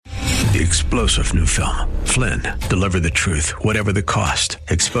the explosive new film, Flynn, Deliver the Truth, Whatever the Cost,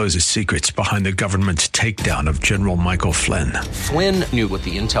 exposes secrets behind the government's takedown of General Michael Flynn. Flynn knew what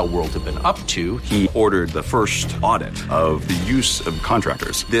the intel world had been up to. He ordered the first audit of the use of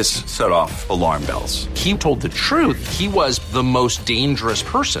contractors. This set off alarm bells. He told the truth. He was the most dangerous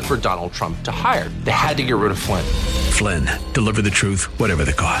person for Donald Trump to hire. They had to get rid of Flynn. Flynn, Deliver the Truth, Whatever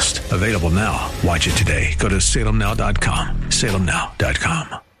the Cost. Available now. Watch it today. Go to salemnow.com.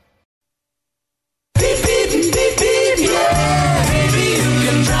 salemnow.com. Beep, beep, beep, beep, yeah. Baby, you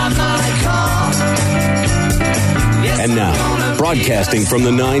can drive my car. Yes, and now, broadcasting from the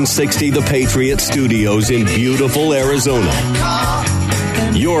 960 The Patriot Studios in beautiful Arizona,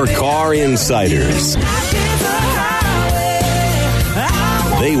 your Car Insiders.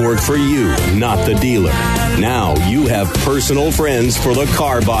 They work for you, not the dealer. Now you have personal friends for the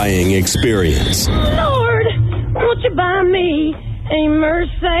car buying experience. Lord, won't you buy me a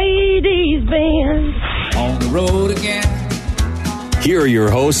Mercedes-Benz? On the road again. Here are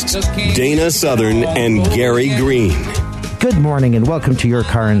your hosts, Dana Southern and Gary Green. Good morning and welcome to your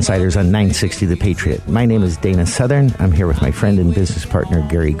Car Insiders on 960 The Patriot. My name is Dana Southern. I'm here with my friend and business partner,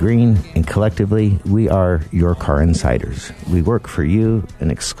 Gary Green, and collectively, we are your Car Insiders. We work for you and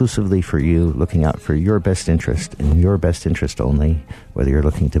exclusively for you, looking out for your best interest and your best interest only, whether you're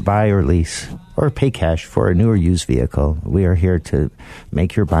looking to buy or lease or pay cash for a new or used vehicle. We are here to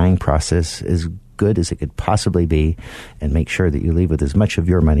make your buying process as good as it could possibly be and make sure that you leave with as much of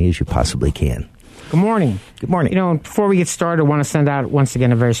your money as you possibly can. Good morning. Good morning. You know, before we get started, I want to send out, once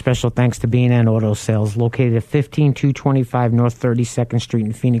again, a very special thanks to B&N Auto Sales, located at 15225 North 32nd Street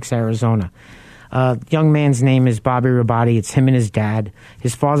in Phoenix, Arizona. Young man's name is Bobby Rabati. It's him and his dad.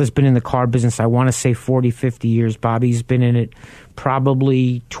 His father's been in the car business, I want to say 40, 50 years. Bobby's been in it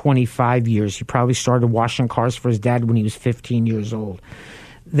probably 25 years. He probably started washing cars for his dad when he was 15 years old.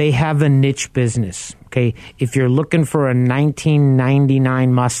 They have a niche business, okay? If you're looking for a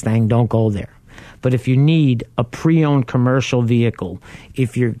 1999 Mustang, don't go there. But if you need a pre-owned commercial vehicle,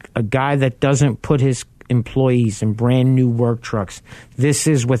 if you're a guy that doesn't put his employees in brand new work trucks, this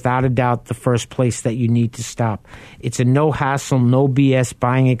is without a doubt the first place that you need to stop. It's a no hassle, no BS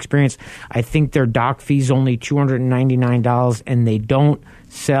buying experience. I think their dock fee's only $299 and they don't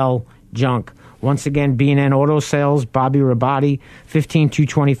sell junk. Once again, B&N Auto Sales, Bobby Rabati,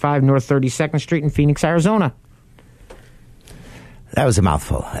 15225 North 32nd Street in Phoenix, Arizona. That was a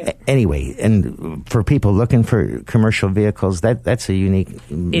mouthful. Anyway, and for people looking for commercial vehicles, that's a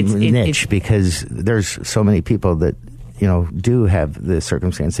unique niche because there's so many people that, you know, do have the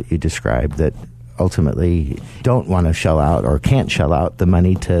circumstance that you described that ultimately don't want to shell out or can't shell out the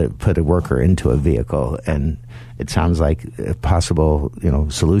money to put a worker into a vehicle. And it sounds like a possible, you know,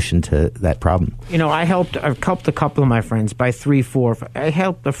 solution to that problem. You know, I've helped a couple of my friends buy 3, 4. I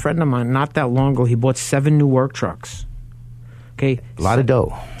helped a friend of mine not that long ago. He bought 7 new work trucks. Okay, a lot of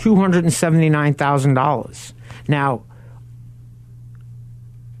dough. $279,000. Now,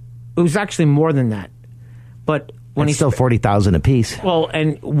 it was actually more than that, but when it's still $40,000 a piece. Well,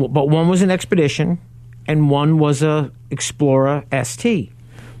 but one was an Expedition, and one was a Explorer ST.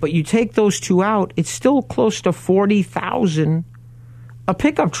 But you take those two out, it's still close to $40,000 a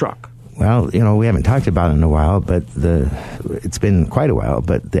pickup truck. Well, you know, we haven't talked about it in a while, but it's been quite a while,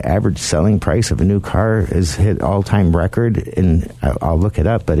 but the average selling price of a new car has hit all-time record, and I'll look it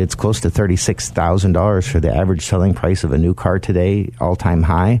up, but it's close to $36,000 for the average selling price of a new car today, all-time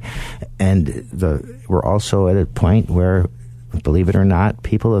high. And we're also at a point where, believe it or not,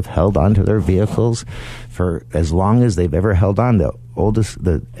 people have held on to their vehicles for as long as they've ever held on. The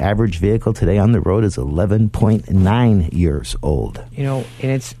average vehicle today on the road is 11.9 years old. You know,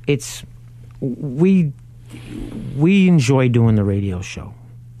 and we enjoy doing the radio show.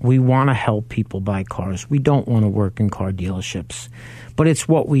 We want to help people buy cars. We don't want to work in car dealerships, but it's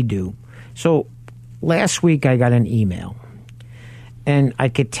what we do. So last week I got an email, and I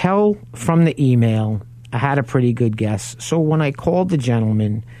could tell from the email I had a pretty good guess. So when I called the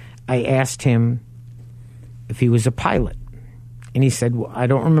gentleman, I asked him if he was a pilot. And he said, well, I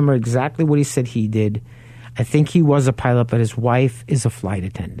don't remember exactly what he said he did. I think he was a pilot, but his wife is a flight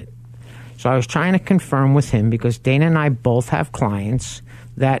attendant. So I was trying to confirm with him because Dana and I both have clients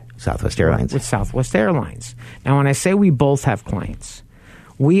that... Southwest Airlines. With Southwest Airlines. Now, when I say we both have clients,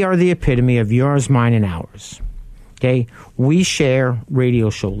 we are the epitome of yours, mine, and ours. Okay? We share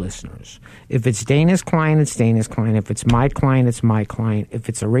radio show listeners. If it's Dana's client, it's Dana's client. If it's my client, it's my client. If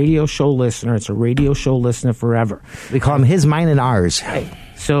it's a radio show listener, it's a radio show listener forever. We call them his, mine, and ours.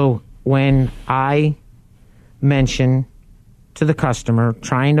 So when I mention to the customer,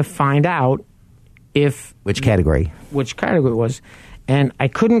 trying to find out if... Which category it was, And I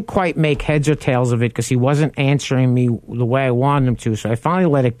couldn't quite make heads or tails of it because he wasn't answering me the way I wanted him to, so I finally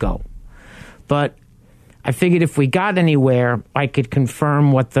let it go. But I figured if we got anywhere, I could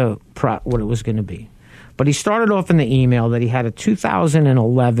confirm what it was going to be. But he started off in the email that he had a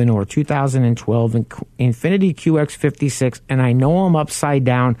 2011 or 2012 Infiniti QX56, and I know I'm upside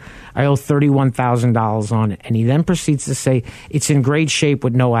down. I owe $31,000 on it. And he then proceeds to say it's in great shape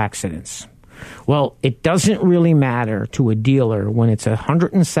with no accidents. Well, it doesn't really matter to a dealer when it's a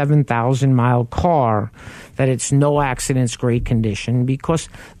 107,000-mile car that it's no accidents, great condition, because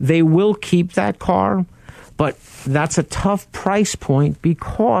they will keep that car, but that's a tough price point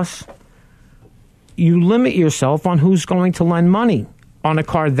because you limit yourself on who's going to lend money on a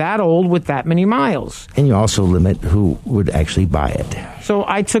car that old with that many miles. And you also limit who would actually buy it. So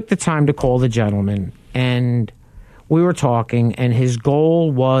I took the time to call the gentleman, and we were talking, and his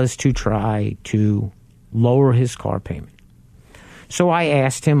goal was to try to lower his car payment. So I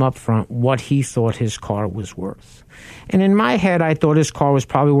asked him up front what he thought his car was worth. And in my head, I thought his car was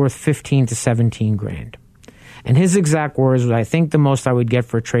probably worth 15 to 17 grand. And his exact words was, I think the most I would get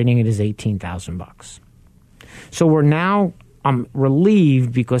for trading it is $18,000. So I'm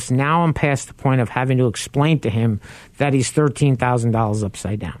relieved because now I'm past the point of having to explain to him that he's $13,000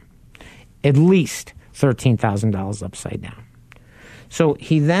 upside down. At least $13,000 upside down. So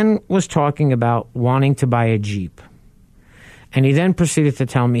he then was talking about wanting to buy a Jeep. And he then proceeded to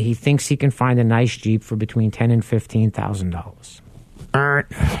tell me he thinks he can find a nice Jeep for between $10,000 and $15,000.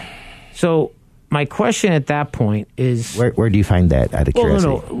 So my question at that point is... Where do you find that, out of curiosity?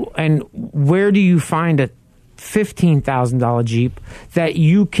 No. And where do you find a $15,000 Jeep that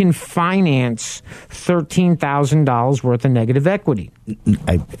you can finance $13,000 worth of negative equity?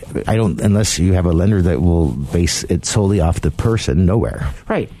 I don't, unless you have a lender that will base it solely off the person, nowhere.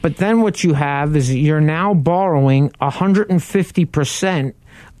 Right. But then what you have is you're now borrowing 150%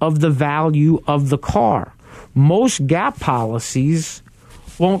 of the value of the car. Most gap policies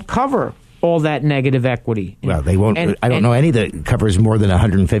won't cover all that negative equity. Well, they won't. I don't know any that covers more than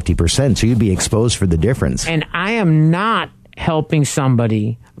 150%, so you'd be exposed for the difference. And I am not helping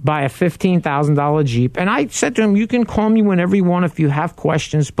somebody buy a $15,000 Jeep. And I said to him, you can call me whenever you want if you have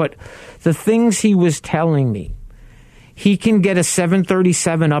questions, but the things he was telling me, he can get a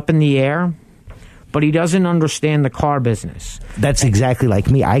 737 up in the air, but he doesn't understand the car business. That's exactly like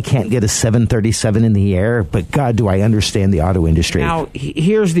me. I can't get a 737 in the air, but God, do I understand the auto industry. Now,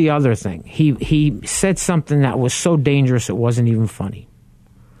 here's the other thing. He said something that was so dangerous it wasn't even funny.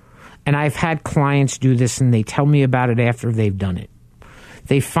 And I've had clients do this, and they tell me about it after they've done it.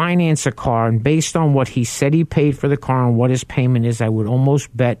 They finance a car, and based on what he said he paid for the car and what his payment is, I would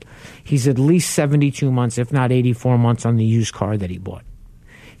almost bet he's at least 72 months, if not 84 months, on the used car that he bought.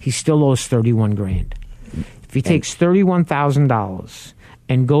 He still owes $31,000. If he takes $31,000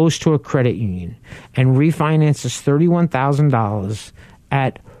 and goes to a credit union and refinances $31,000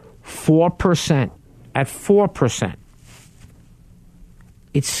 at 4%,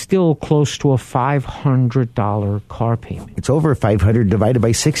 it's still close to a $500 car payment. It's over $500 divided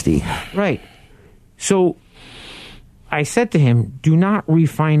by 60. Right. So I said to him, do not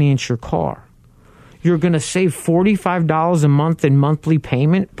refinance your car. You're going to save $45 a month in monthly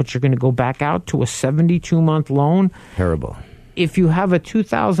payment, but you're going to go back out to a 72-month loan. Terrible. If you have a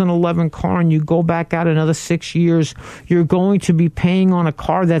 2011 car and you go back out another 6 years, you're going to be paying on a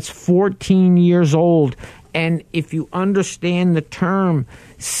car that's 14 years old. And if you understand the term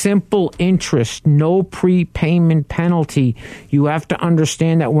simple interest, no prepayment penalty, you have to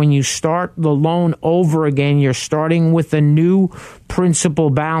understand that when you start the loan over again, you're starting with a new principal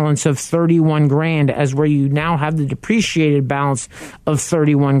balance of $31,000 as where you now have the depreciated balance of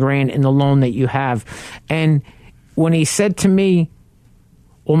 $31,000 in the loan that you have. And when he said to me,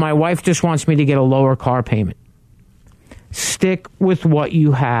 well, my wife just wants me to get a lower car payment. Stick with what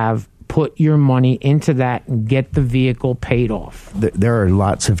you have. Put your money into that and get the vehicle paid off. There are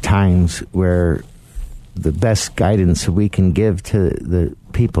lots of times where the best guidance we can give to the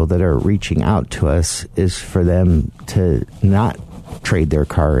people that are reaching out to us is for them to not trade their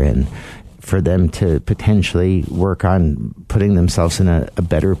car in, for them to potentially work on putting themselves in a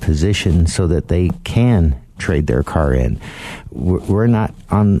better position so that they can trade their car in. We're not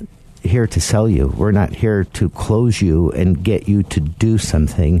here to sell you. We're not here to close you and get you to do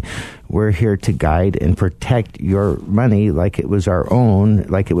something. We're here to guide and protect your money like it was our own,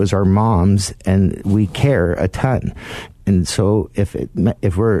 like it was our mom's, and we care a ton. And so if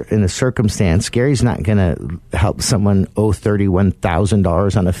we're in a circumstance, Gary's not going to help someone owe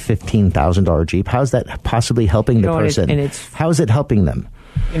 $31,000 on a $15,000 Jeep. How's that possibly helping the person? How is it helping them?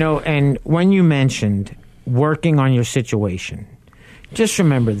 And when you mentioned working on your situation, Just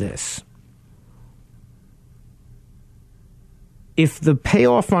remember this. If the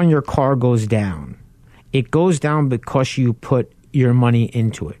payoff on your car goes down, it goes down because you put your money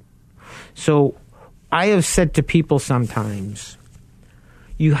into it. So I have said to people sometimes,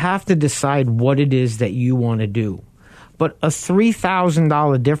 you have to decide what it is that you want to do. But a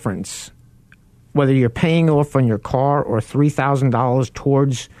 $3,000 difference, whether you're paying off on your car or $3,000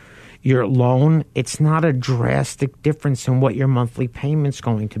 towards your loan, it's not a drastic difference in what your monthly payment's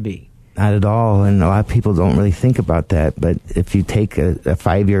going to be. Not at all, and a lot of people don't really think about that. But if you take a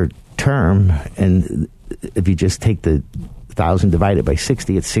 5-year term, and if you just take the 1,000 divided by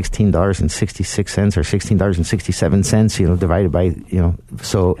 60, it's $16.66 or $16.67. Divided by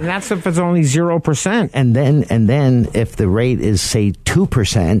so. And that's if it's only 0%. And then if the rate is say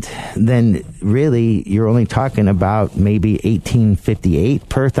 2%, then really you're only talking about maybe $18.58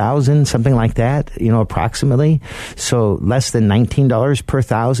 per thousand, something like that. Approximately. So less than $19 per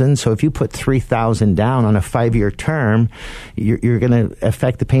thousand. So if you put $3,000 down on a 5-year term, you're going to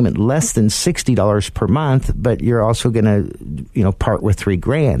affect the payment less than $60 per month, but you're also going to part with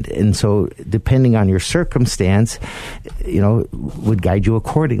 $3,000. And so depending on your circumstance, would guide you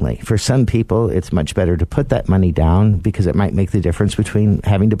accordingly. For some people, it's much better to put that money down because it might make the difference between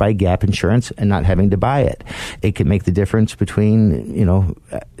having to buy gap insurance and not having to buy it. It could make the difference between,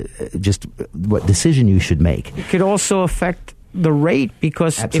 just what decision you should make. It could also affect the rate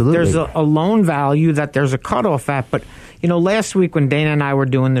because Absolutely. If there's a loan value that there's a cutoff at, but last week when Dana and I were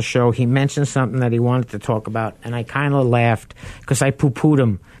doing the show, he mentioned something that he wanted to talk about, and I kind of laughed because I poo-pooed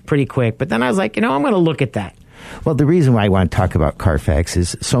him pretty quick. But then I was like, I'm going to look at that. Well, the reason why I want to talk about Carfax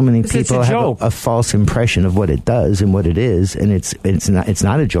is so many people have a false impression of what it does and what it is, and it's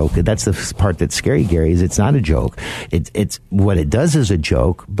not a joke. That's the part that's scary, Gary. Is it's not a joke. It's what it does is a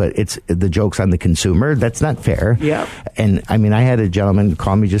joke, but it's the joke's on the consumer. That's not fair. Yeah. And I mean, I had a gentleman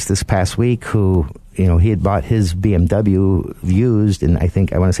call me just this past week who he had bought his BMW used in I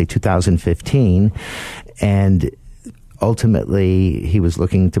want to say 2015, and ultimately he was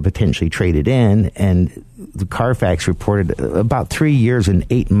looking to potentially trade it in, and the Carfax reported about 3 years and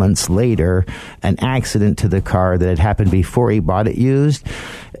 8 months later an accident to the car that had happened before he bought it used.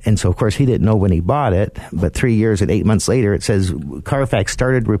 And so, of course, he didn't know when he bought it, but 3 years and 8 months later, it says Carfax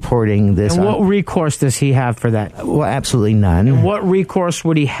started reporting this. And what recourse does he have for that? Well, absolutely none. And what recourse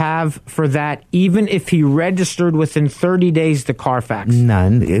would he have for that, even if he registered within 30 days to Carfax?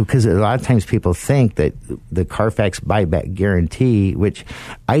 None, because a lot of times people think that the Carfax buyback guarantee, which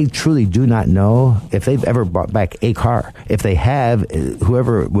I truly do not know if they've ever bought back a car. If they have,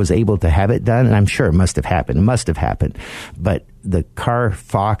 whoever was able to have it done, and I'm sure it must have happened, but the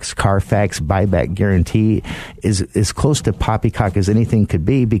Carfax buyback guarantee is close to poppycock as anything could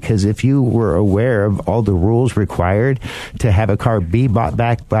be, because if you were aware of all the rules required to have a car be bought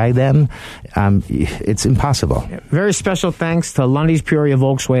back by them, it's impossible. Very special thanks to Lundy's Peoria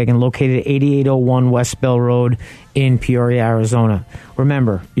Volkswagen, located at 8801 West Bell Road in Peoria, Arizona.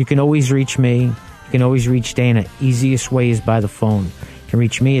 Remember, you can always reach me. You can always reach Dana. Easiest way is by the phone. You can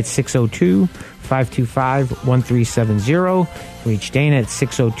reach me at 602-525-1370. Reach Dana at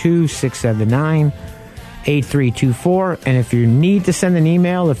 602-679-8324. And if you need to send an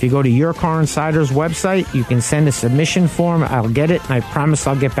email, if you go to Your Car Insider's website, you can send a submission form. I'll get it, and I promise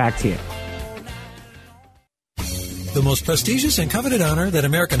I'll get back to you. The most prestigious and coveted honor that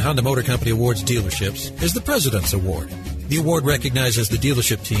American Honda Motor Company awards dealerships is the President's Award. The award recognizes the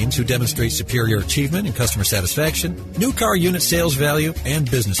dealership teams who demonstrate superior achievement in customer satisfaction, new car unit sales value,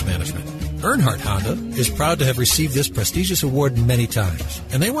 and business management. Earnhardt Honda is proud to have received this prestigious award many times,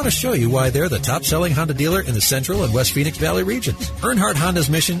 and they want to show you why they're the top-selling Honda dealer in the Central and West Phoenix Valley regions. Earnhardt Honda's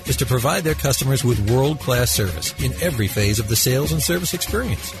mission is to provide their customers with world-class service in every phase of the sales and service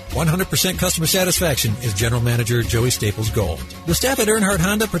experience. 100% customer satisfaction is General Manager Joey Staples' goal. The staff at Earnhardt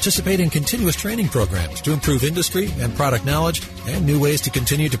Honda participate in continuous training programs to improve industry and product knowledge and new ways to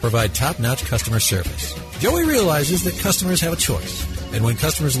continue to provide top-notch customer service. Joey realizes that customers have a choice, and when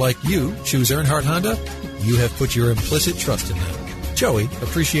customers like you choose Earnhardt Honda, you have put your implicit trust in them. Joey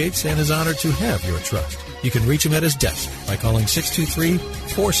appreciates and is honored to have your trust. You can reach him at his desk by calling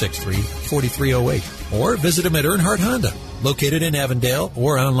 623-463-4308 or visit him at Earnhardt Honda, located in Avondale,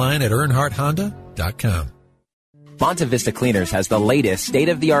 or online at earnhardthonda.com. Monte Vista Cleaners has the latest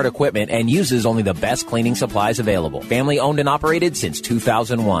state-of-the-art equipment and uses only the best cleaning supplies available. Family owned and operated since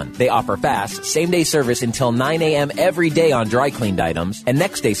 2001. They offer fast, same-day service until 9 a.m. every day on dry cleaned items and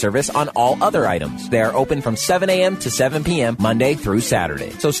next-day service on all other items. They are open from 7 a.m. to 7 p.m. Monday through Saturday.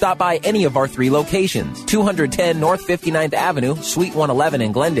 So stop by any of our 3 locations. 210 North 59th Avenue, Suite 111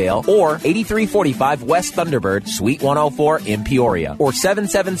 in Glendale, or 8345 West Thunderbird, Suite 104 in Peoria, or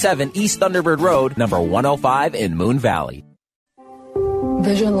 777 East Thunderbird Road, number 105 in Moon Valley.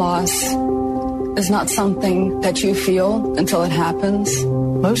 Vision loss is not something that you feel until it happens.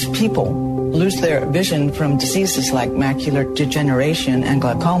 Most people lose their vision from diseases like macular degeneration and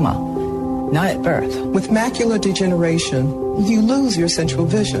glaucoma, not at birth. With macular degeneration, you lose your central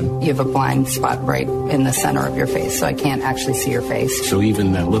vision. You have a blind spot right in the center of your face, so I can't actually see your face. So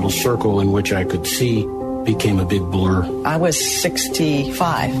even that little circle in which I could see became a big blur. I was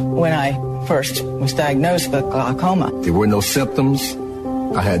 65 when I first was diagnosed with glaucoma. There were no symptoms.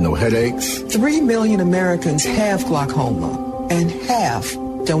 I had no headaches. 3 million Americans have glaucoma, and half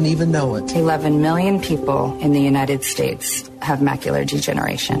don't even know it. 11 million people in the United States have macular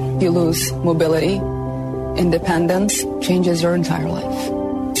degeneration. You lose mobility, independence, changes your entire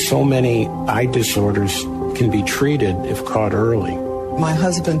life. So many eye disorders can be treated if caught early. My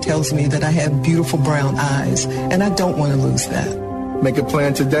husband tells me that I have beautiful brown eyes, and I don't want to lose that. Make a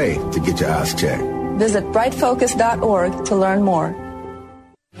plan today to get your eyes checked. Visit brightfocus.org to learn more.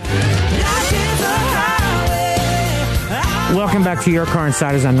 Welcome back to Your Car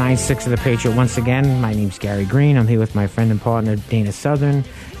Insiders on 9.6 of the Patriot. Once again, my name's Gary Green. I'm here with my friend and partner, Dana Southern.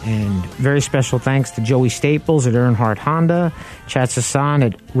 And very special thanks to Joey Staples at Earnhardt Honda, Chad Sasson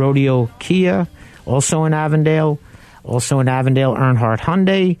at Rodeo Kia, also in Avondale. Also in Avondale, Earnhardt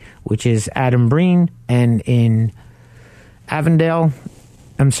Hyundai, which is Adam Breen. And in Avondale,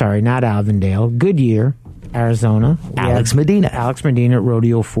 I'm sorry, not Avondale, Goodyear, Arizona. Alex Medina. Alex Medina at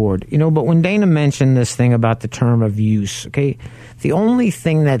Rodeo Ford. You know, but when Dana mentioned this thing about the term of use, okay, the only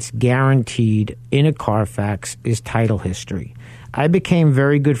thing that's guaranteed in a Carfax is title history. I became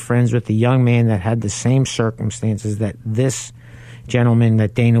very good friends with the young man that had the same circumstances that this gentleman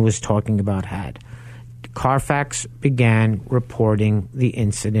that Dana was talking about had. Carfax began reporting the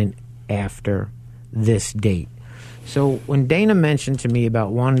incident after this date. So when Dana mentioned to me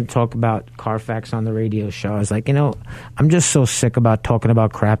about wanting to talk about Carfax on the radio show, I was like, you know, I'm just so sick about talking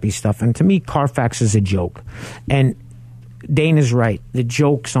about crappy stuff. And to me, Carfax is a joke. And Dana's right. The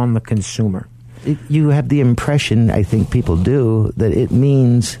joke's on the consumer. You have the impression, I think people do, that it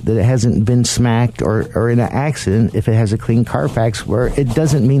means that it hasn't been smacked or in an accident if it has a clean Carfax, where it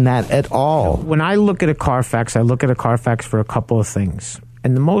doesn't mean that at all. When I look at a Carfax, I look at a Carfax for a couple of things.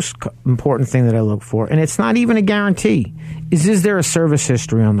 And the most important thing that I look for, and it's not even a guarantee, is there a service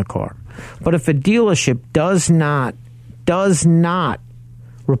history on the car? But if a dealership does not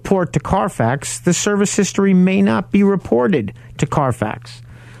report to Carfax, the service history may not be reported to Carfax.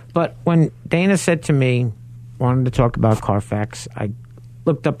 But when Dana said to me, wanted to talk about Carfax, I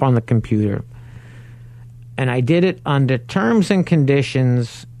looked up on the computer, and I did it under terms and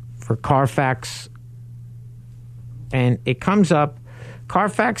conditions for Carfax, and it comes up,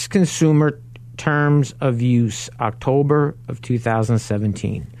 Carfax Consumer Terms of Use, October of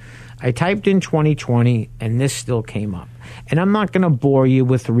 2017. I typed in 2020, and this still came up. And I'm not going to bore you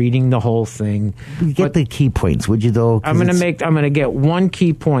with reading the whole thing. Get the key points, would you, though? I'm going to get one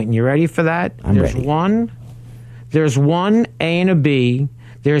key point. And you ready for that? There's ready. There's one A and a B.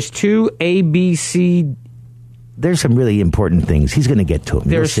 There's two A, B, C. There's some really important things. He's going to get to them.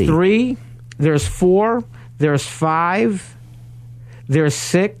 There's 3. There's 4. There's 5. There's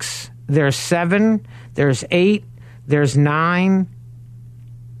 6, there's 7, there's 8, there's 9,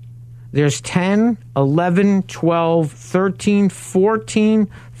 there's 10, 11, 12, 13,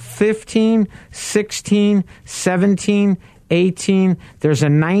 14, 15, 16, 17, 18. There's a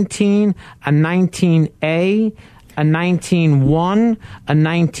 19, a 19A, a 19.1, a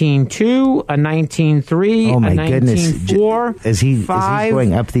 19.2, a 19.3, oh my a 19.4. Is he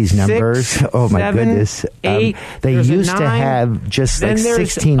going up these numbers? 6, oh my 7, goodness. 8. They used 9, to have just like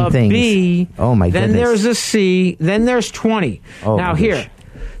 16 a things. B, oh my goodness. Then there's a C. Then there's 20. Oh now here.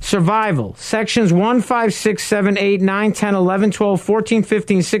 Survival. Sections 1, 5, 6, 7, 8, 9, 10, 11, 12, 14,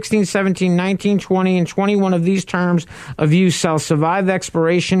 15, 16, 17, 19, 20, and 21 of these terms of use shall survive the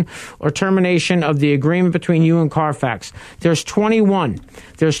expiration or termination of the agreement between you and Carfax. There's 21.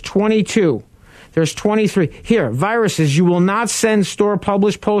 There's 22. There's 23. Here, viruses. You will not send, store,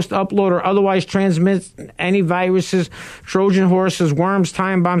 publish, post, upload, or otherwise transmit any viruses, Trojan horses, worms,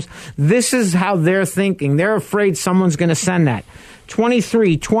 time bombs. This is how they're thinking. They're afraid someone's going to send that.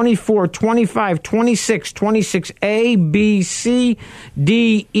 23, 24, 25, 26, 26A, B, C,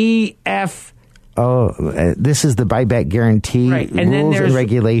 D, E, F. This is the buyback guarantee Right. And rules then there's and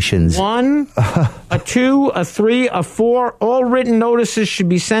regulations. 1, a 2, a 3, a 4. All written notices should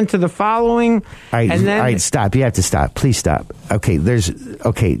be sent to the following. All right, stop. You have to stop. Please stop. Okay,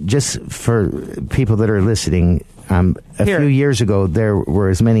 just for people that are listening, a few years ago, there were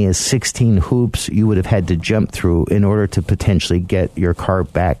as many as 16 hoops you would have had to jump through in order to potentially get your car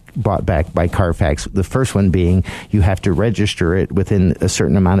bought back by Carfax. The first one being you have to register it within a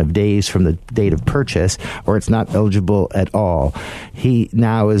certain amount of days from the date of purchase, or it's not eligible at all. He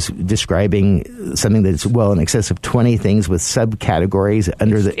now is describing something that's well in excess of 20 things with subcategories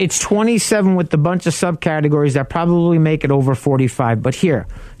under the... It's 27 with a bunch of subcategories that probably make it over 45. But here,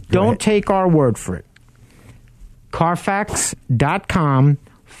 don't take our word for it.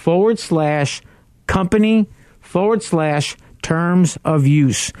 Carfax.com/company/terms of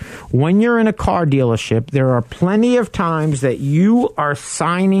use. When you're in a car dealership, there are plenty of times that you are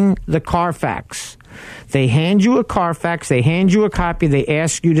signing the Carfax. They hand you a Carfax, they hand you a copy, they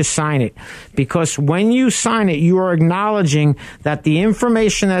ask you to sign it. Because when you sign it, you are acknowledging that the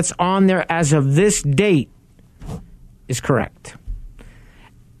information that's on there as of this date is correct.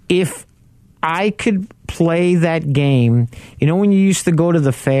 If I could play that game, you know when you used to go to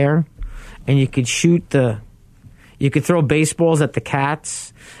the fair and you could you could throw baseballs at the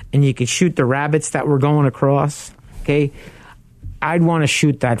cats and you could shoot the rabbits that were going across, okay? I'd want to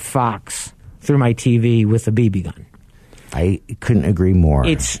shoot that fox through my TV with a BB gun. I couldn't agree more.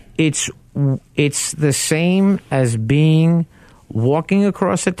 It's the same as walking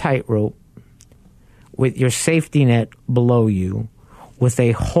across a tightrope with your safety net below you, with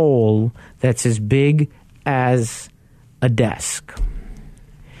a hole that's as big as a desk.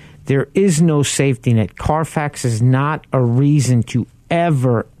 There is no safety net. Carfax is not a reason to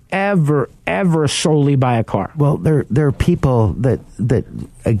ever solely buy a car. Well, there are people that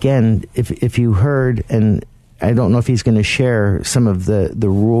again, if you heard, and I don't know if he's going to share some of the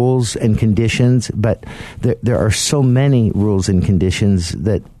rules and conditions, but there are so many rules and conditions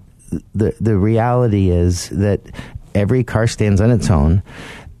that the reality is that every car stands on its own.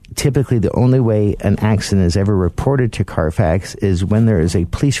 Typically, the only way an accident is ever reported to Carfax is when there is a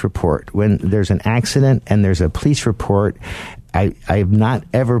police report. When there's an accident and there's a police report, I have not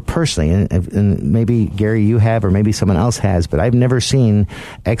ever personally, and maybe Gary you have, or maybe someone else has, but I've never seen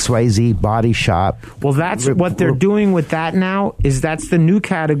XYZ body shop. Well, that's what they're doing with that now, is that's the new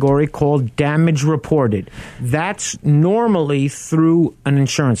category called damage reported. That's normally through an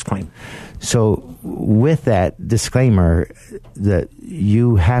insurance claim. So with that disclaimer, that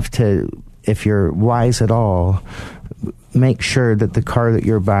you have to, if you're wise at all, make sure that the car that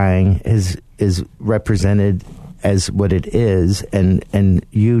you're buying is represented as what it is, and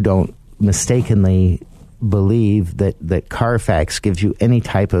you don't mistakenly believe that Carfax gives you any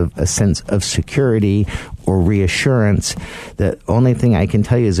type of a sense of security or reassurance. The only thing I can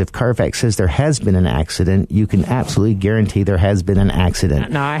tell you is if Carfax says there has been an accident, you can absolutely guarantee there has been an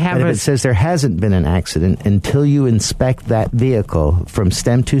accident. Now, but if it says there hasn't been an accident, until you inspect that vehicle from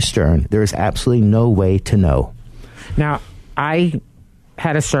stem to stern, there is absolutely no way to know. Now, I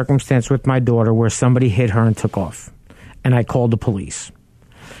had a circumstance with my daughter where somebody hit her and took off, and I called the police.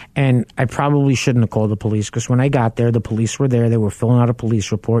 And I probably shouldn't have called the police, because when I got there, the police were there. They were filling out a police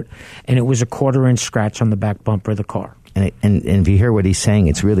report, and it was a 1/4-inch scratch on the back bumper of the car. And if you hear what he's saying,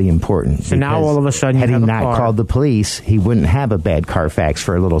 it's really important. So now all of a sudden, had you have he not car. called the police, he wouldn't have a bad Carfax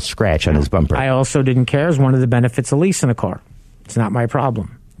for a little scratch on his bumper. I also didn't care. It's one of the benefits of leasing a car. It's not my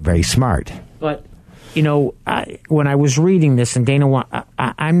problem. Very smart. But, you know, when I was reading this, and Dana,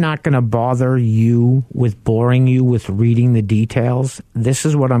 I'm not going to bother you with boring you with reading the details. This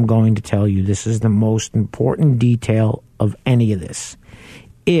is what I'm going to tell you. This is the most important detail of any of this.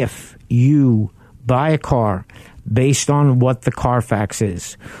 If you buy a car based on what the Carfax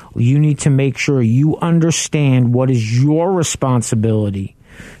is, you need to make sure you understand what is your responsibility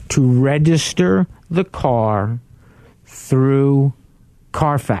to register the car through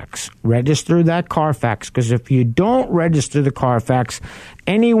Carfax. Register that Carfax, because if you don't register the Carfax,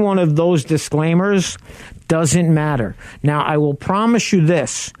 any one of those disclaimers doesn't matter. Now, I will promise you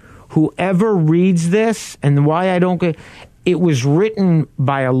this. Whoever reads this, and why I don't get it, was written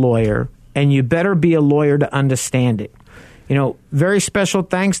by a lawyer, and you better be a lawyer to understand it. You know, very special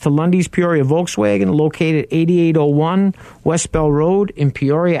thanks to Lundy's Peoria Volkswagen, located 8801 West Bell Road in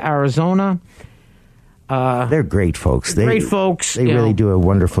Peoria, Arizona. They're great folks. Great folks. They really do a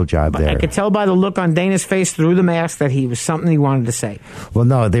wonderful job there. I could tell by the look on Dana's face through the mask that he was something he wanted to say. Well,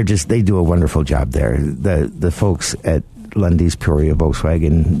 no, they do a wonderful job there. The folks at Lundy's, Peoria,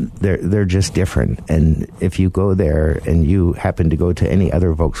 Volkswagen, they're just different. And if you go there and you happen to go to any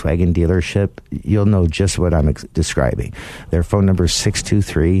other Volkswagen dealership, you'll know just what I'm describing. Their phone number is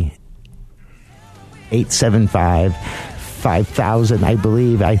 623-875-5000, I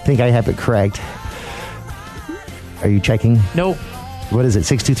believe. I think I have it correct. Are you checking? Nope. What is it,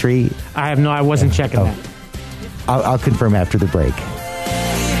 623? I wasn't checking that. I'll confirm after the break.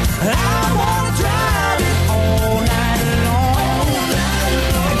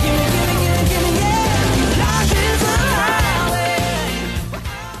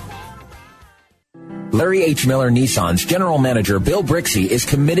 Larry H. Miller Nissan's General Manager Bill Brixey is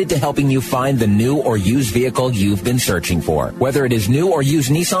committed to helping you find the new or used vehicle you've been searching for. Whether it is new or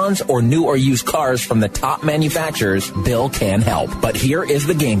used Nissans or new or used cars from the top manufacturers, Bill can help. But here is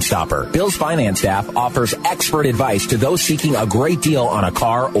the game stopper. Bill's finance staff offers expert advice to those seeking a great deal on a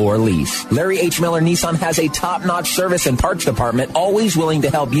car or lease. Larry H. Miller Nissan has a top-notch service and parts department always willing to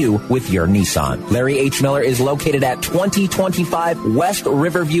help you with your Nissan. Larry H. Miller is located at 2025 West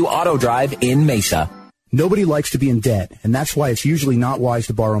Riverview Auto Drive in Mesa. Nobody likes to be in debt, and that's why it's usually not wise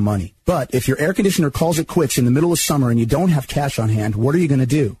to borrow money. But if your air conditioner calls it quits in the middle of summer and you don't have cash on hand, what are you going to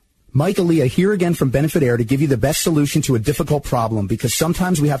do? Mike Aaliyah here again from Benefit Air to give you the best solution to a difficult problem, because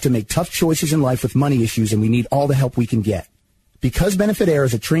sometimes we have to make tough choices in life with money issues and we need all the help we can get. Because Benefit Air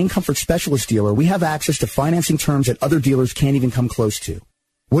is a Train Comfort Specialist dealer, we have access to financing terms that other dealers can't even come close to.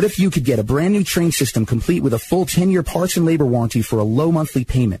 What if you could get a brand new train system complete with a full 10-year parts and labor warranty for a low monthly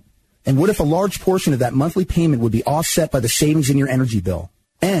payment? And what if a large portion of that monthly payment would be offset by the savings in your energy bill?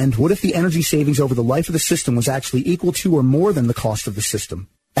 And what if the energy savings over the life of the system was actually equal to or more than the cost of the system?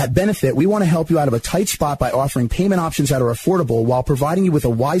 At Benefit, we want to help you out of a tight spot by offering payment options that are affordable while providing you with a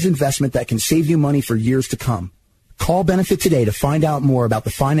wise investment that can save you money for years to come. Call Benefit today to find out more about the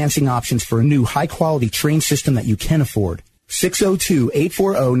financing options for a new high-quality train system that you can afford.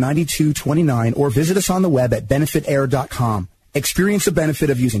 602-840-9229 or visit us on the web at benefitair.com. Experience the benefit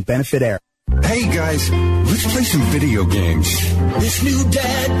of using Benefit Air. Hey guys, let's play some video games. This new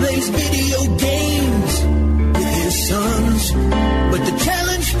dad plays video games with his sons, but the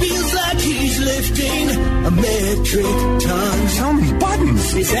challenge feels like he's lifting a metric ton. So many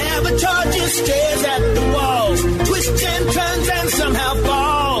buttons. His avatar just stares at the walls, twists and turns and somehow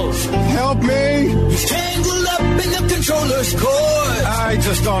falls. Help me. He's tangled up in the controller's cord. I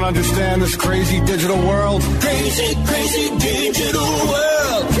just don't understand this crazy digital world. Crazy, crazy digital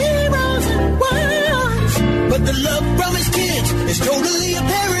world. Heroes and worlds. But the love from his kids is totally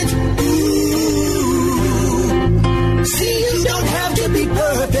apparent. Ooh. See, you don't have to be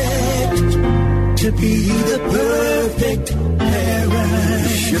perfect to be the perfect parent.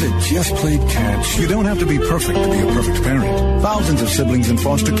 You should have just played catch. You don't have to be perfect to be a perfect parent. Thousands of siblings in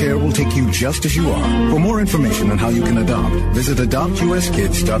foster care will take you just as you are. For more information on how you can adopt, visit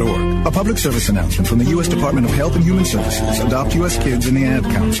adoptuskids.org. A public service announcement from the U.S. Department of Health and Human Services, Adopt U.S. Kids, and the Ad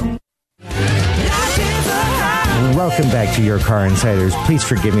Council. Welcome back to Your Car Insiders. Please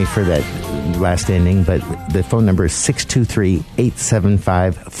forgive me for that last ending, but the phone number is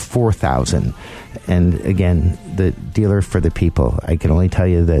 623-875-4000. And again, the dealer for the people. I can only tell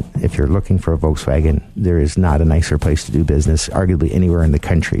you that if you're looking for a Volkswagen, there is not a nicer place to do business, arguably anywhere in the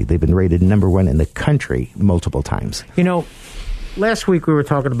country. They've been rated #1 in the country multiple times. You know, last week we were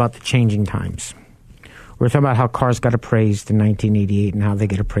talking about the changing times. We were talking about how cars got appraised in 1988 and how they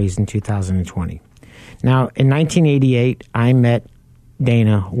get appraised in 2020. Now, in 1988, I met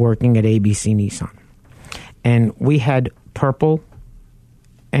Dana working at ABC Nissan. And we had purple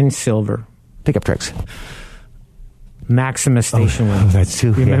and silver pickup trucks. Maxima station wheels. That's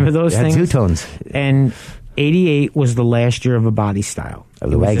two. Remember those things? Two-tones. And 88 was the last year of a body style. Of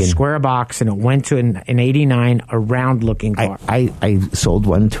the it was wagon. a square box, and it went to an 89, a round-looking car. I sold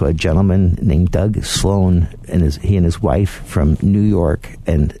one to a gentleman named Doug Sloan, and he and his wife from New York.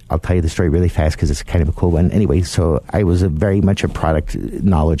 And I'll tell you the story really fast because it's kind of a cool one. Anyway, so I was very much a product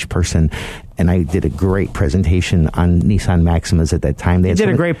knowledge person, and I did a great presentation on Nissan Maximas at that time. You did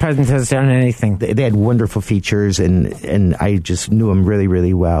a great presentation on anything. They had wonderful features, and I just knew them really,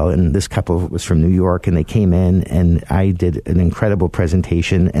 really well. And this couple was from New York, and they came in, and I did an incredible presentation,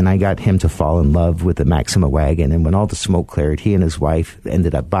 and I got him to fall in love with the Maxima wagon. And when all the smoke cleared, he and his wife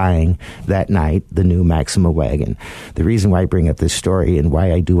ended up buying that night the new Maxima wagon. The reason why I bring up this story and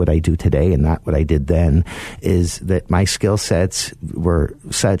why I do what I do today and not what I did then is that my skill sets were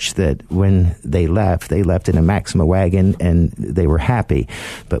such that when they left in a Maxima wagon, and they were happy.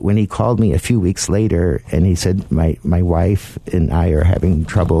 But when he called me a few weeks later and he said, my wife and I are having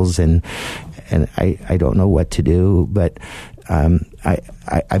troubles, and I don't know what to do, but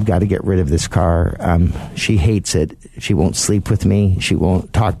I've got to get rid of this car. She hates it. She won't sleep with me. She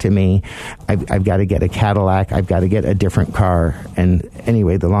won't talk to me. I've got to get a Cadillac. I've got to get a different car. And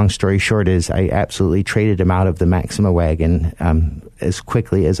anyway, the long story short is I absolutely traded him out of the Maxima wagon as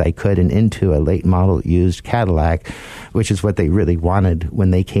quickly as I could and into a late model used Cadillac, which is what they really wanted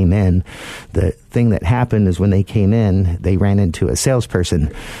when they came in. The thing that happened is when they came in, they ran into a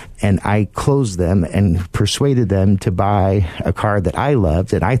salesperson, and I closed them and persuaded them to buy a car that I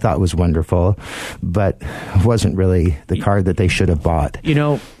loved and I thought was wonderful, but wasn't really the car that they should have bought. You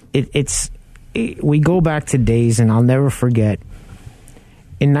know, we go back to days, and I'll never forget.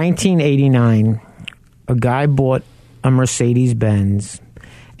 In 1989, a guy bought a Mercedes-Benz,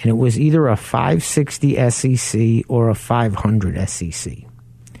 and it was either a 560 SEC or a 500 SEC.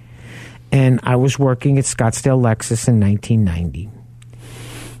 And I was working at Scottsdale Lexus in 1990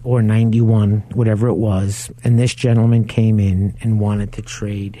 or 91, whatever it was, and this gentleman came in and wanted to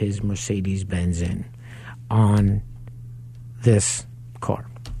trade his Mercedes-Benz in on this car,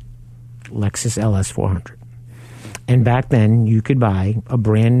 Lexus LS400. And back then, you could buy a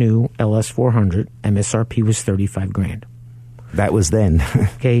brand new LS400. MSRP was $35,000. That was then.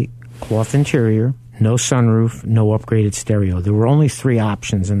 Okay, cloth interior, no sunroof, no upgraded stereo. There were only 3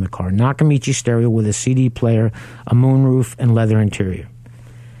 options in the car: Nakamichi stereo with a CD player, a moonroof, and leather interior.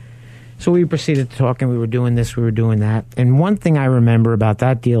 So we proceeded to talk, and we were doing this, we were doing that. And one thing I remember about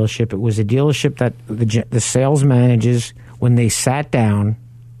that dealership, it was a dealership that the sales managers, when they sat down,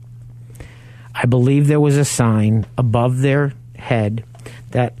 I believe there was a sign above their head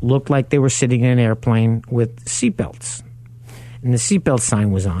that looked like they were sitting in an airplane with seatbelts. And the seatbelt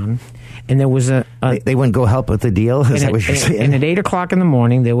sign was on. And there was They wouldn't go help with the deal? Is that what you're saying? And at 8 o'clock in the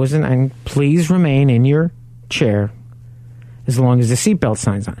morning, there was and please remain in your chair as long as the seatbelt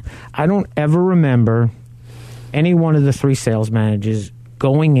sign's on. I don't ever remember any one of the 3 sales managers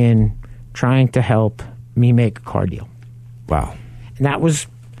going in trying to help me make a car deal. Wow. And that was...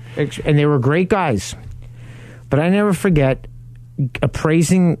 And they were great guys. But I never forget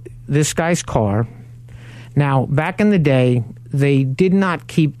appraising this guy's car. Now, back in the day, they did not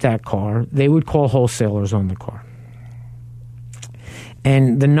keep that car. They would call wholesalers on the car.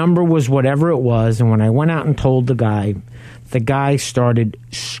 And the number was whatever it was. And when I went out and told the guy started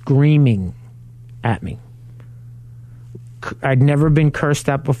screaming at me. I'd never been cursed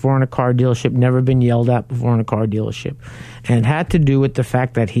at before in a car dealership, never been yelled at before in a car dealership. And it had to do with the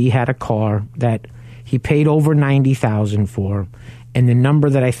fact that he had a car that he paid over $90,000 for, and the number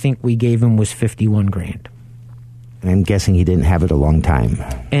that I think we gave him was $51,000. And I'm guessing he didn't have it a long time.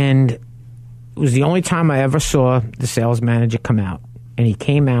 And it was the only time I ever saw the sales manager come out. And he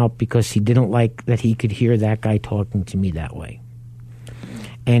came out because he didn't like that he could hear that guy talking to me that way.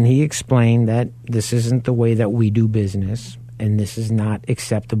 And he explained that this isn't the way that we do business, and this is not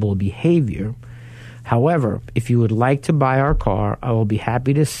acceptable behavior. However, if you would like to buy our car, I will be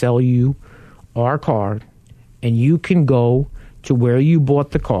happy to sell you our car, and you can go to where you bought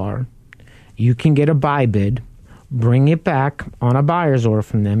the car. You can get a buy bid, bring it back on a buyer's order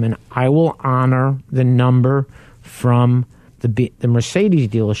from them, and I will honor the number from the Mercedes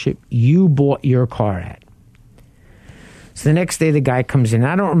dealership you bought your car at. So the next day the guy comes in.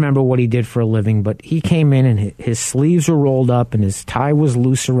 I don't remember what he did for a living, but he came in and his sleeves were rolled up and his tie was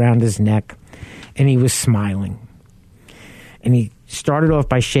loose around his neck, and he was smiling. And he started off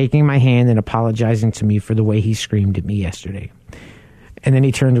by shaking my hand and apologizing to me for the way he screamed at me yesterday. And then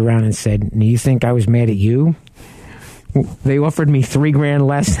he turned around and said, "Do you think I was mad at you? They offered me $3,000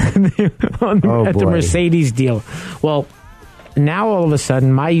 less at the Mercedes deal." Well, now all of a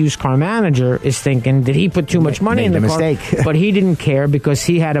sudden, my used car manager is thinking, did he put too much money in the car? Mistake. But he didn't care because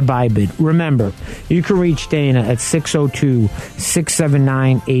he had a buy bid. Remember, you can reach Dana at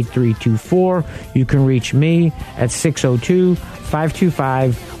 602-679-8324. You can reach me at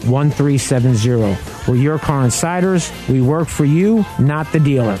 602-525-1370. We're your car insiders. We work for you, not the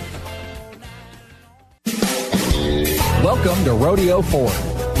dealer. Welcome to Rodeo Ford,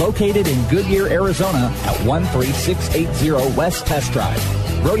 located in Goodyear, Arizona at 13680 West Test Drive.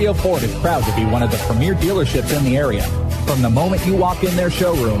 Rodeo Ford is proud to be one of the premier dealerships in the area. From the moment you walk in their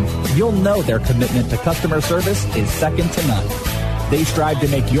showroom, you'll know their commitment to customer service is second to none. They strive to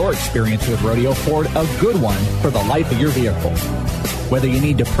make your experience with Rodeo Ford a good one for the life of your vehicle. Whether you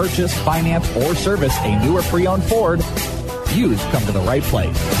need to purchase, finance, or service a new or pre-owned Ford, you've come to the right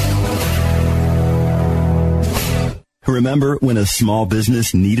place. Remember when a small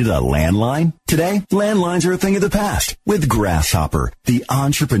business needed a landline? Today, landlines are a thing of the past with Grasshopper, the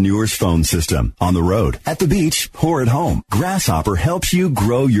entrepreneur's phone system. On the road, at the beach, or at home, Grasshopper helps you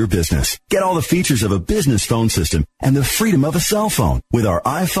grow your business. Get all the features of a business phone system and the freedom of a cell phone with our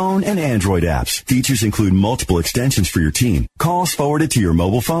iPhone and Android apps. Features include multiple extensions for your team, calls forwarded to your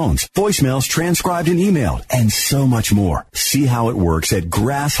mobile phones, voicemails transcribed and emailed, and so much more. See how it works at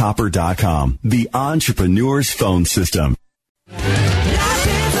grasshopper.com, the entrepreneur's phone system.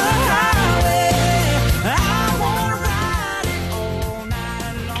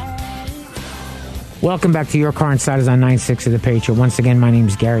 Welcome back to Your Car Insiders on 960 The Patriot. Once again, my name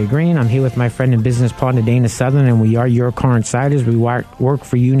is Gary Green. I'm here with my friend and business partner, Dana Southern, and we are Your Car Insiders. We work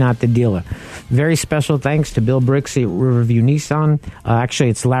for you, not the dealer. Very special thanks to Bill Brixey at Riverview Nissan.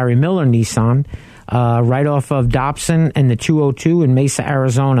 Actually, it's Larry Miller Nissan, right off of Dobson and the 202 in Mesa,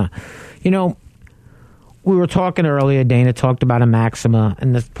 Arizona. You know, we were talking earlier, Dana talked about a Maxima,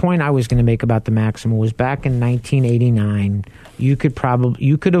 and the point I was going to make about the Maxima was back in 1989, you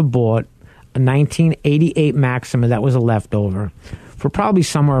could have bought a 1988 Maxima that was a leftover for probably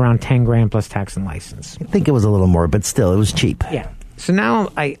somewhere around 10 grand plus tax and license. I think it was a little more, but still, it was cheap. Yeah. So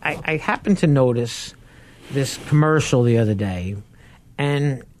now I happened to notice this commercial the other day,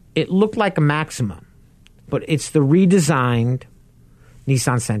 and it looked like a Maxima, but it's the redesigned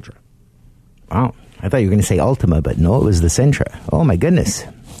Nissan Sentra. Wow. I thought you were going to say Altima, but no, it was the Sentra. Oh, my goodness.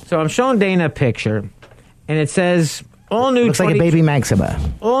 So I'm showing Dana a picture, and it says... Looks like a baby Maxima.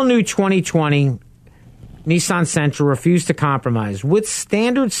 All new 2020 Nissan Sentra refused to compromise with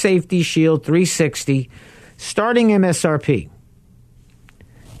standard safety shield 360, starting MSRP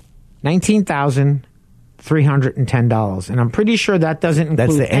 $19,310, and I'm pretty sure that doesn't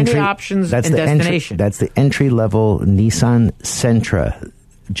include any options and destination. That's the entry level Nissan Sentra.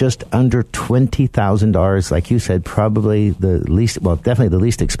 Just under $20,000, like you said, probably definitely the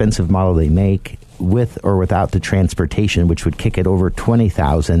least expensive model they make, with or without the transportation, which would kick it over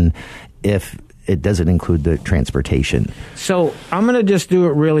 $20,000 if it doesn't include the transportation. So I'm going to just do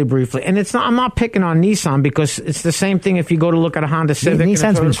it really briefly, and I'm not picking on Nissan because it's the same thing if you go to look at a Honda Civic.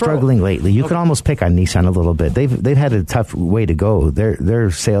 Nissan's been struggling lately. You can almost pick on Nissan a little bit. They've had a tough way to go.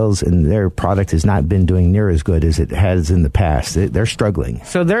 Their sales and their product has not been doing near as good as it has in the past. They're struggling.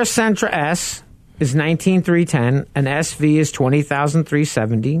 So their Sentra S is $19,310, and SV is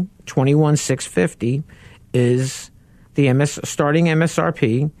 $20,370. $21,650 is the starting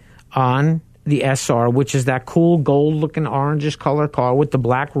MSRP on the SR, which is that cool gold-looking orangish color car with the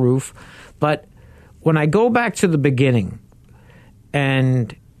black roof. But when I go back to the beginning,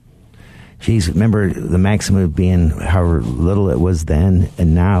 and... Geez, remember the Maxima being however little it was then,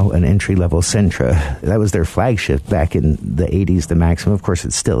 and now an entry-level Sentra. That was their flagship back in the 80s, the Maxima. Of course,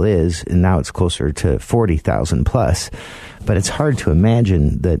 it still is, and now it's closer to $40,000 plus. But it's hard to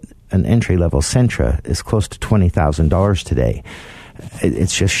imagine that an entry-level Sentra is close to $20,000 today.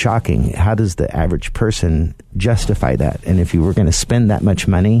 It's just shocking. How does the average person justify that? And if you were going to spend that much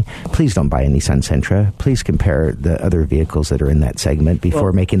money, please don't buy a Nissan Sentra. Please compare the other vehicles that are in that segment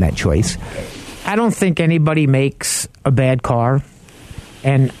before making that choice. I don't think anybody makes a bad car.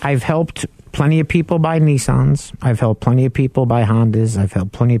 And I've helped plenty of people buy Nissans. I've helped plenty of people buy Hondas. I've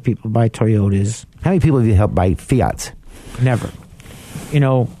helped plenty of people buy Toyotas. How many people have you helped buy Fiats? Never. You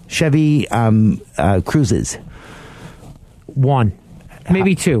know, Chevy Cruises? One.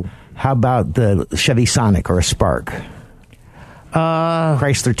 Maybe two. How about the Chevy Sonic or a Spark?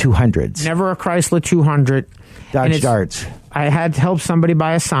 Chrysler 200s. Never a Chrysler 200. Dodge Darts. I had to help somebody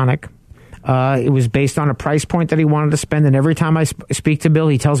buy a Sonic. It was based on a price point that he wanted to spend, and every time I speak to Bill,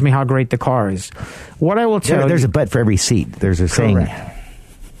 he tells me how great the car is. What I will tell you... There's a butt for every seat. There's a saying.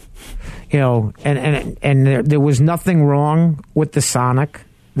 You know, and there was nothing wrong with the Sonic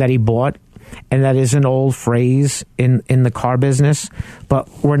that he bought. And that is an old phrase in the car business, but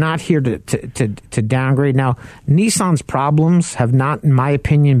we're not here to downgrade. Now, Nissan's problems have not, in my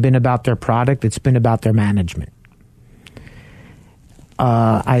opinion, been about their product. It's been about their management.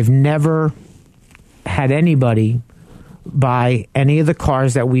 I've never had anybody buy any of the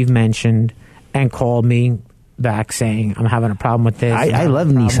cars that we've mentioned and call me back saying I'm having a problem with this. I love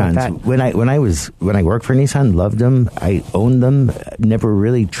Nissans. When I worked for Nissan, loved them. I owned them. Never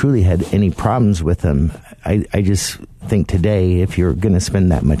really truly had any problems with them. I just think today, if you're going to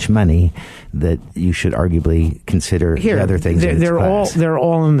spend that much money, that you should arguably consider the other things. They're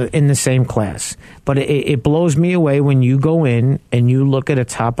all in the same class. But it blows me away when you go in and you look at a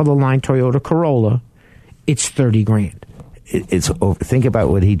top of the line Toyota Corolla. It's $30,000. Think about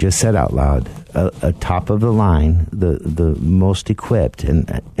what he just said out loud. A top of the line, the most equipped,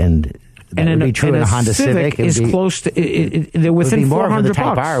 and That would be true in a Honda Civic. Is close to they're within more $400. The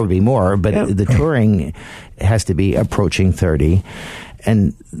Type R would be more, but the Touring has to be approaching 30,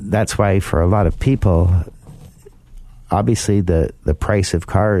 and that's why for a lot of people, obviously the price of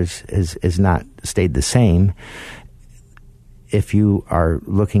cars is not stayed the same. If you are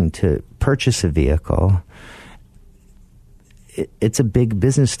looking to purchase a vehicle, it's a big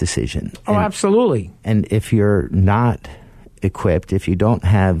business decision. Oh, absolutely. And if you're not equipped, if you don't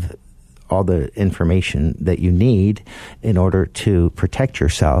have all the information that you need in order to protect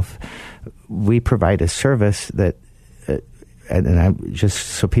yourself, we provide a service that, and I just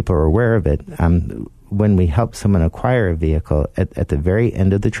so people are aware of it, when we help someone acquire a vehicle, at the very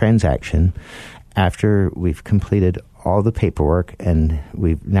end of the transaction, after we've completed all the paperwork and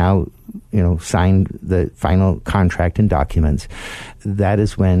we've now signed the final contract and documents, that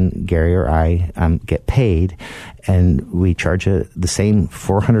is when Gary or I get paid, and we charge the same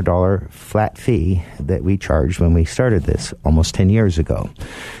 $400 flat fee that we charged when we started this almost 10 years ago.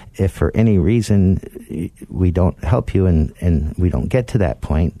 If for any reason we don't help you and we don't get to that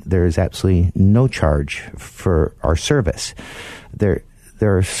point, there is absolutely no charge for our service.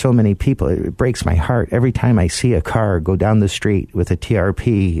 There are so many people. It breaks my heart every time I see a car go down the street with a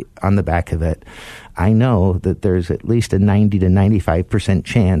TRP on the back of it. I know that there's at least a 90 to 95%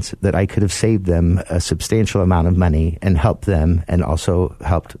 chance that I could have saved them a substantial amount of money and helped them and also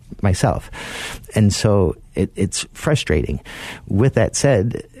helped myself. And so it's frustrating. With that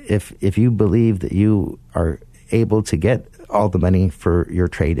said, if you believe that you are able to get all the money for your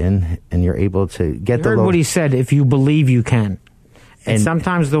trade-in and you're able to get heard what he said, if you believe you can. And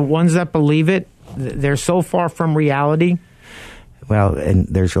sometimes the ones that believe it, they're so far from reality. Well, and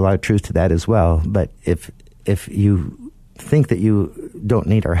there's a lot of truth to that as well. But if you think that you don't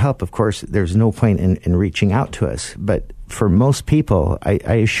need our help, of course, there's no point in reaching out to us. But for most people, I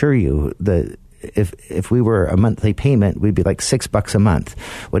assure you that if we were a monthly payment, we'd be like $6 a month.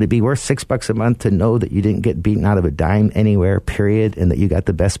 Would it be worth $6 a month to know that you didn't get beaten out of a dime anywhere, period, and that you got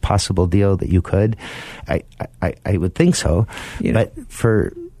the best possible deal that you could? I would think so. But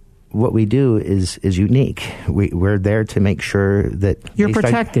for what we do is unique. We're there to make sure that you're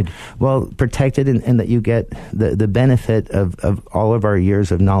protected. Protected, and that you get the benefit of all of our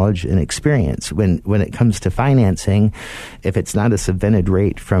years of knowledge and experience. When it comes to financing, if it's not a subvented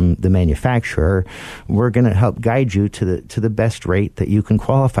rate from the manufacturer, we're going to help guide you to the best rate that you can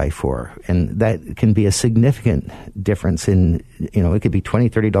qualify for, and that can be a significant difference in, it could be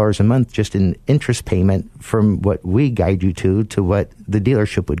 $20, $30 a month just in interest payment from what we guide you to what the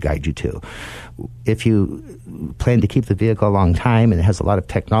dealership would guide you to. If you plan to keep the vehicle a long time and it has a lot of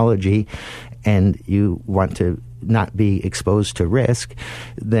technology and you want to not be exposed to risk,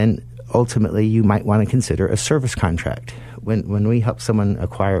 then ultimately you might want to consider a service contract. When we help someone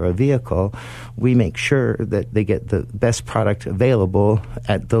acquire a vehicle, we make sure that they get the best product available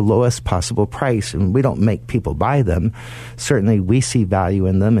at the lowest possible price, and we don't make people buy them. Certainly we see value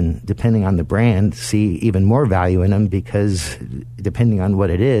in them, and depending on the brand, see even more value in them, because depending on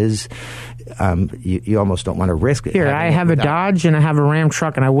what it is, you almost don't want to risk it. Here, I have a Dodge and I have a Ram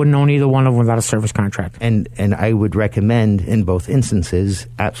truck, and I wouldn't own either one of them without a service contract. And I would recommend in both instances,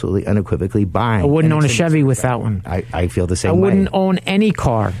 absolutely unequivocally buying. I wouldn't own a Chevy without one. I feel the same way. I wouldn't own any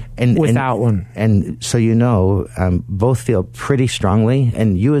car without one. And so both feel pretty strongly,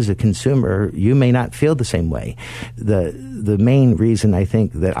 and you as a consumer, you may not feel the same way. The main reason I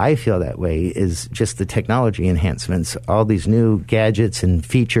think that I feel that way is just the technology enhancements, all these new gadgets and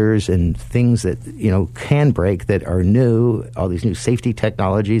features and things that can break that are new, all these new safety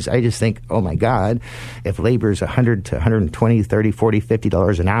technologies. I just think, oh my God, if labor is $100 to $120, $30, $40,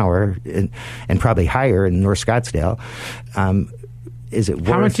 $50 an hour, and probably higher in North Scottsdale, is it worth?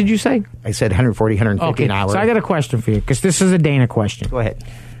 How much did you say? I said $140, $150 an hour. So I got a question for you, because this is a Dana question. Go ahead.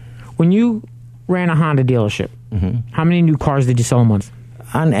 When you ran a Honda dealership, how many new cars did you sell a month?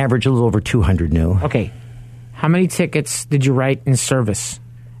 On average, a little over 200 new. Okay. How many tickets did you write in service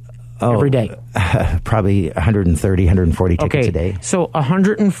every day? Probably 130, 140 tickets a day. So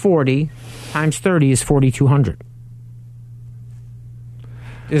 140 times 30 is 4,200.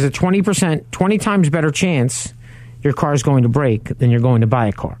 There's a 20 times better chance your car is going to break than you're going to buy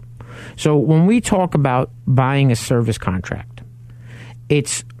a car. So when we talk about buying a service contract,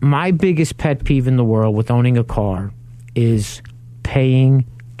 it's my biggest pet peeve in the world with owning a car is paying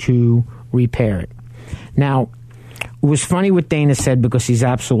to repair it. Now, it was funny what Dana said, because he's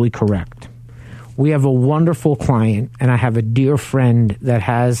absolutely correct. We have a wonderful client, and I have a dear friend that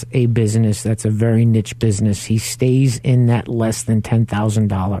has a business that's a very niche business. He stays in that less than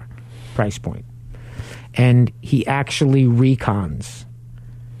 $10,000 price point. And he actually recons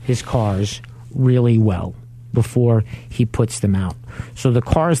his cars really well before he puts them out. So the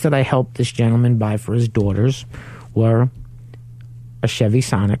cars that I helped this gentleman buy for his daughters were a Chevy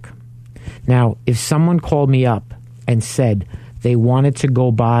Sonic. Now, if someone called me up and said they wanted to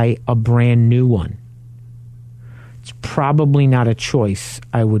go buy a brand new one, it's probably not a choice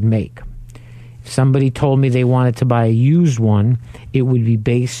I would make. If somebody told me they wanted to buy a used one, it would be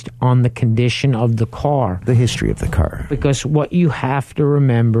based on the condition of the car. The history of the car. Because what you have to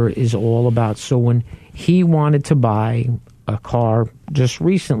remember is all about, so when he wanted to buy a car just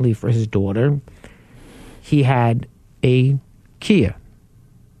recently for his daughter, he had a Kia.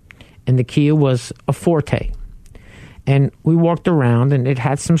 And the Kia was a Forte. And we walked around, and it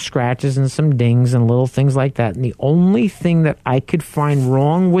had some scratches and some dings and little things like that. And the only thing that I could find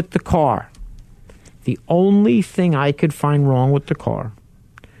wrong with the car,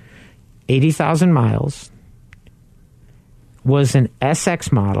 80,000 miles, was an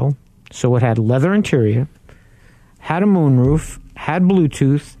SX model. So it had leather interior, had a moonroof, had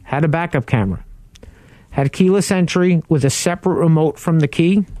Bluetooth, had a backup camera, had keyless entry with a separate remote from the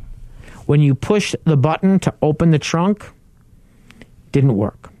key. When you push the button to open the trunk, didn't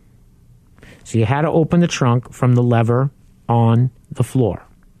work. So you had to open the trunk from the lever on the floor.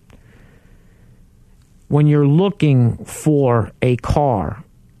 When you're looking for a car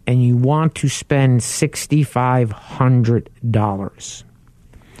and you want to spend $6,500,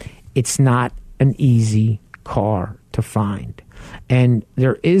 it's not an easy car to find. And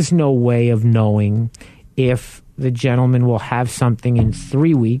there is no way of knowing if the gentleman will have something in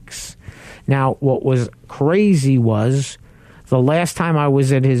 3 weeks. Now, what was crazy was the last time I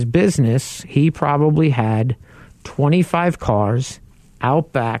was at his business, he probably had 25 cars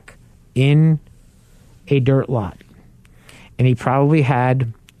out back in a dirt lot. And he probably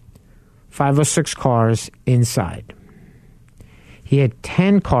had 5 or 6 cars inside. He had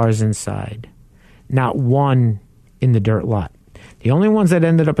 10 cars inside, not one in the dirt lot. The only ones that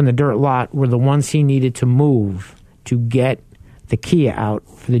ended up in the dirt lot were the ones he needed to move to get the Kia out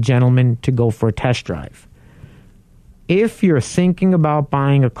for the gentleman to go for a test drive. If you're thinking about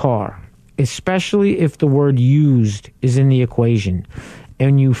buying a car, especially if the word used is in the equation,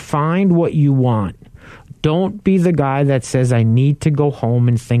 and you find what you want, don't be the guy that says, I need to go home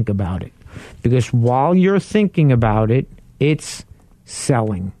and think about it. Because while you're thinking about it, it's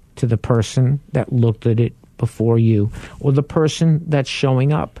selling to the person that looked at it before you, or the person that's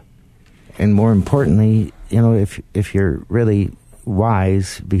showing up. And more importantly, if you're really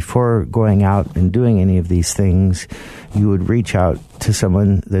wise, before going out and doing any of these things, you would reach out to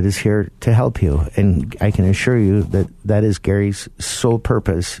someone that is here to help you. And I can assure you that that is Gary's sole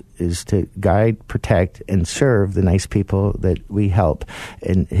purpose, is to guide, protect, and serve the nice people that we help.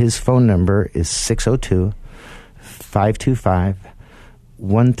 And his phone number is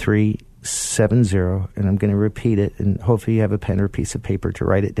 602-525-1370. And I'm going to repeat it, and hopefully you have a pen or a piece of paper to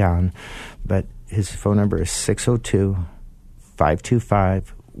write it down. But his phone number is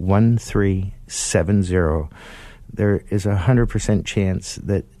 602-525-1370. There is 100% chance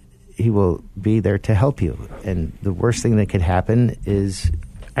that he will be there to help you. And the worst thing that could happen is...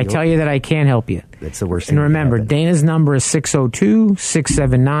 I tell you that I can't help you. That's the worst thing. And remember, Dana's number is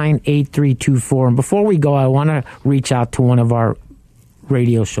 602-679-8324. And before we go, I want to reach out to one of our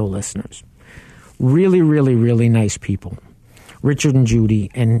radio show listeners. Really, really, really nice people. Richard and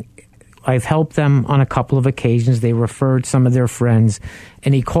Judy. And I've helped them on a couple of occasions. They referred some of their friends.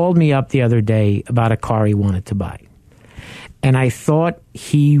 And he called me up the other day about a car he wanted to buy. And I thought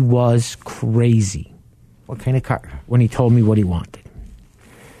he was crazy. What kind of car? When he told me what he wanted.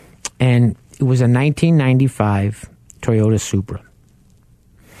 And it was a 1995 Toyota Supra.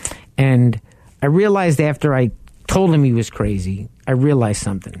 And I realized after I told him he was crazy, I realized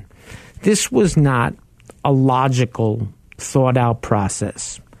something. This was not a logical, thought-out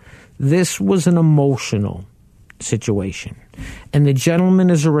process. This was an emotional situation. And the gentleman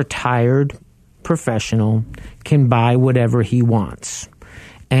is a retired professional, can buy whatever he wants.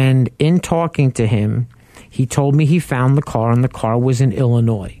 And in talking to him, he told me he found the car, and the car was in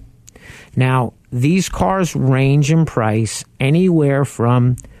Illinois. Now, these cars range in price anywhere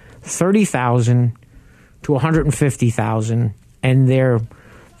from $30,000 to $150,000, and they're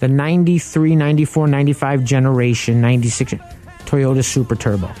the 93, 94, 95 generation, 96 Toyota Super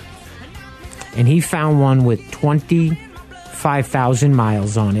Turbo. And he found one with 25,000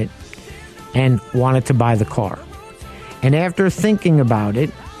 miles on it and wanted to buy the car. And after thinking about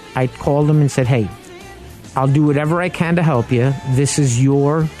it, I called him and said, hey, I'll do whatever I can to help you. This is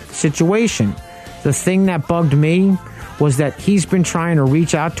your situation. The thing that bugged me was that he's been trying to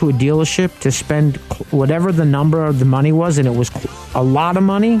reach out to a dealership to spend whatever the number of the money was, and it was a lot of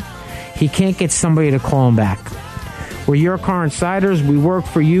money. He can't get somebody to call him back. We're Your Car Insiders. We work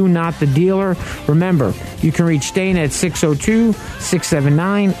for you, not the dealer. Remember, you can reach Dana at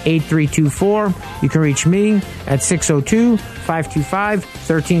 602-679-8324. You can reach me at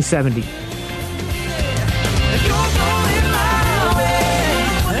 602-525-1370.